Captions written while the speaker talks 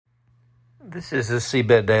This is a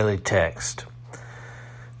Seabed Daily Text.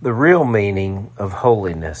 The real meaning of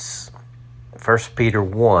holiness. 1 Peter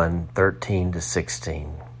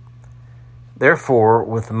 1:13-16. Therefore,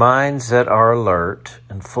 with minds that are alert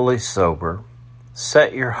and fully sober,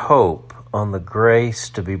 set your hope on the grace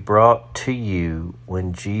to be brought to you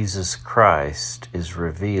when Jesus Christ is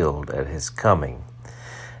revealed at his coming.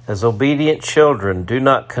 As obedient children, do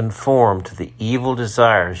not conform to the evil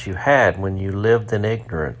desires you had when you lived in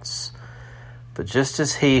ignorance. But just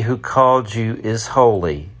as he who called you is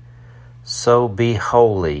holy, so be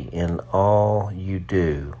holy in all you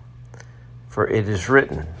do. For it is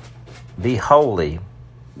written, be holy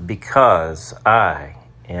because I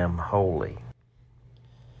am holy.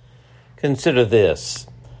 Consider this.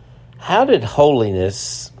 How did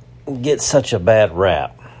holiness get such a bad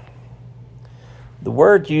rap? The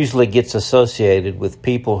word usually gets associated with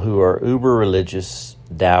people who are uber-religious,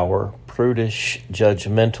 dour, prudish,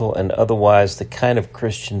 judgmental, and otherwise the kind of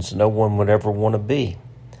Christians no one would ever want to be.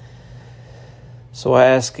 So I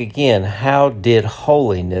ask again, how did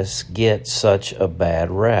holiness get such a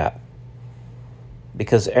bad rap?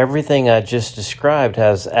 Because everything I just described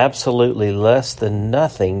has absolutely less than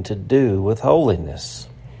nothing to do with holiness.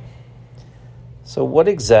 So what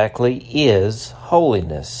exactly is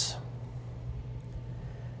holiness?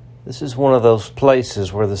 This is one of those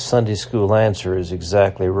places where the Sunday school answer is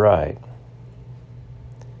exactly right.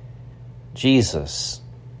 Jesus.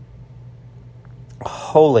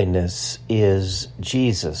 Holiness is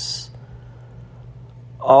Jesus.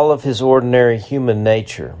 All of his ordinary human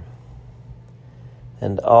nature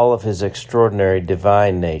and all of his extraordinary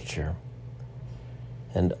divine nature,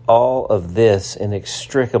 and all of this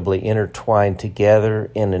inextricably intertwined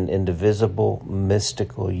together in an indivisible,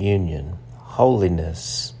 mystical union.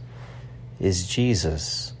 Holiness is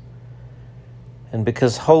Jesus. And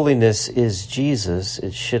because holiness is Jesus,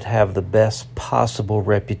 it should have the best possible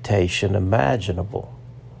reputation imaginable.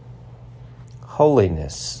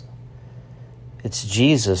 Holiness. It's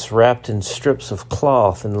Jesus wrapped in strips of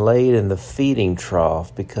cloth and laid in the feeding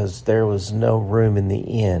trough because there was no room in the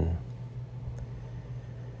inn.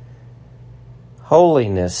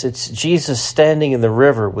 Holiness. It's Jesus standing in the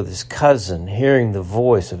river with his cousin, hearing the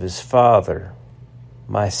voice of his Father.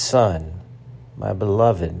 My Son, my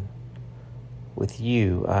beloved, with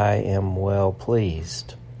you I am well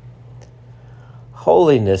pleased.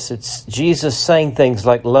 Holiness, it's Jesus saying things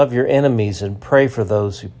like love your enemies and pray for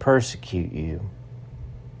those who persecute you.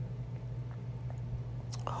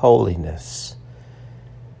 Holiness,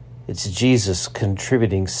 it's Jesus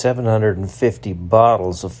contributing 750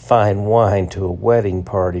 bottles of fine wine to a wedding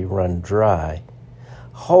party run dry.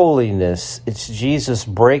 Holiness, it's Jesus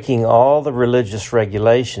breaking all the religious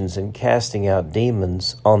regulations and casting out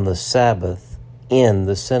demons on the Sabbath in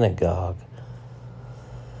the synagogue.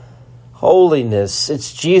 Holiness,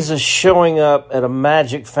 it's Jesus showing up at a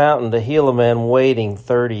magic fountain to heal a man waiting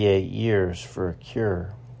 38 years for a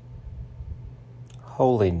cure.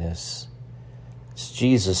 Holiness, it's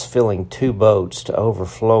Jesus filling 2 boats to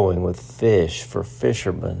overflowing with fish for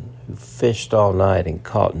fishermen who fished all night and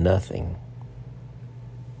caught nothing.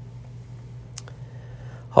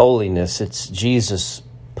 Holiness, it's Jesus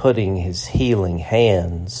putting his healing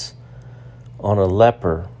hands on a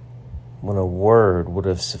leper when a word would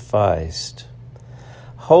have sufficed.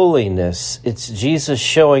 Holiness, it's Jesus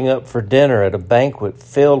showing up for dinner at a banquet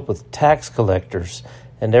filled with tax collectors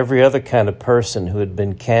and every other kind of person who had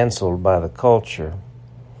been canceled by the culture.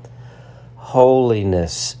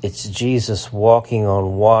 Holiness, it's Jesus walking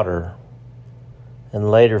on water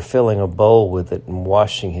and later filling a bowl with it and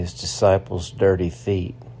washing his disciples' dirty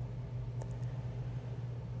feet.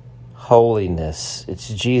 Holiness, it's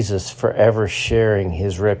Jesus forever sharing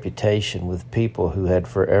his reputation with people who had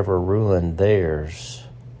forever ruined theirs.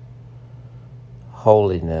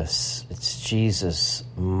 Holiness, it's Jesus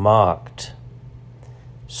mocked,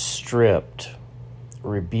 stripped,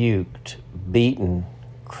 rebuked, beaten,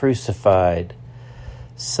 crucified,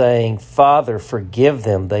 saying, Father, forgive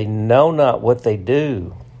them, they know not what they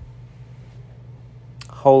do.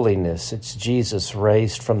 Holiness, it's Jesus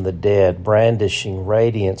raised from the dead, brandishing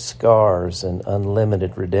radiant scars and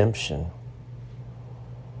unlimited redemption.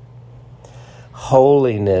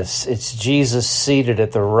 Holiness, it's Jesus seated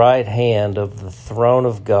at the right hand of the throne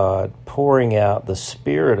of God, pouring out the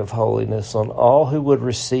Spirit of holiness on all who would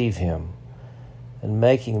receive him and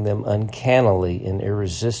making them uncannily and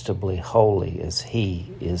irresistibly holy as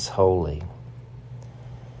he is holy.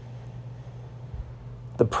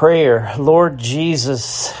 The prayer, Lord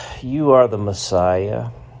Jesus, you are the Messiah,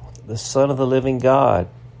 the Son of the living God.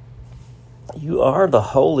 You are the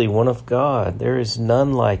Holy One of God. There is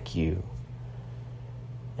none like you.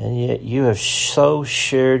 And yet you have so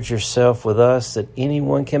shared yourself with us that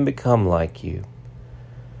anyone can become like you.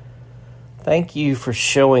 Thank you for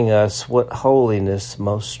showing us what holiness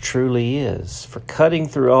most truly is, for cutting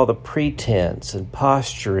through all the pretense and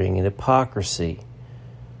posturing and hypocrisy,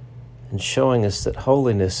 and showing us that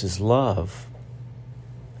holiness is love,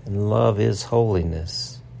 and love is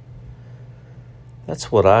holiness.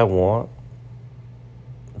 That's what I want,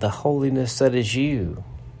 the holiness that is you.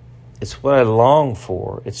 It's what I long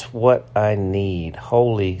for. It's what I need.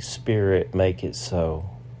 Holy Spirit, make it so.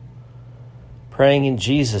 Praying in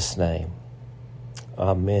Jesus' name.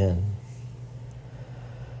 Amen.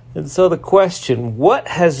 And so the question, what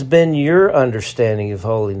has been your understanding of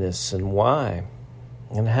holiness and why?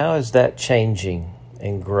 And how is that changing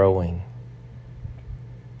and growing?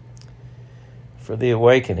 For The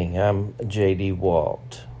Awakening, I'm J.D.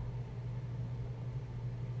 Walt.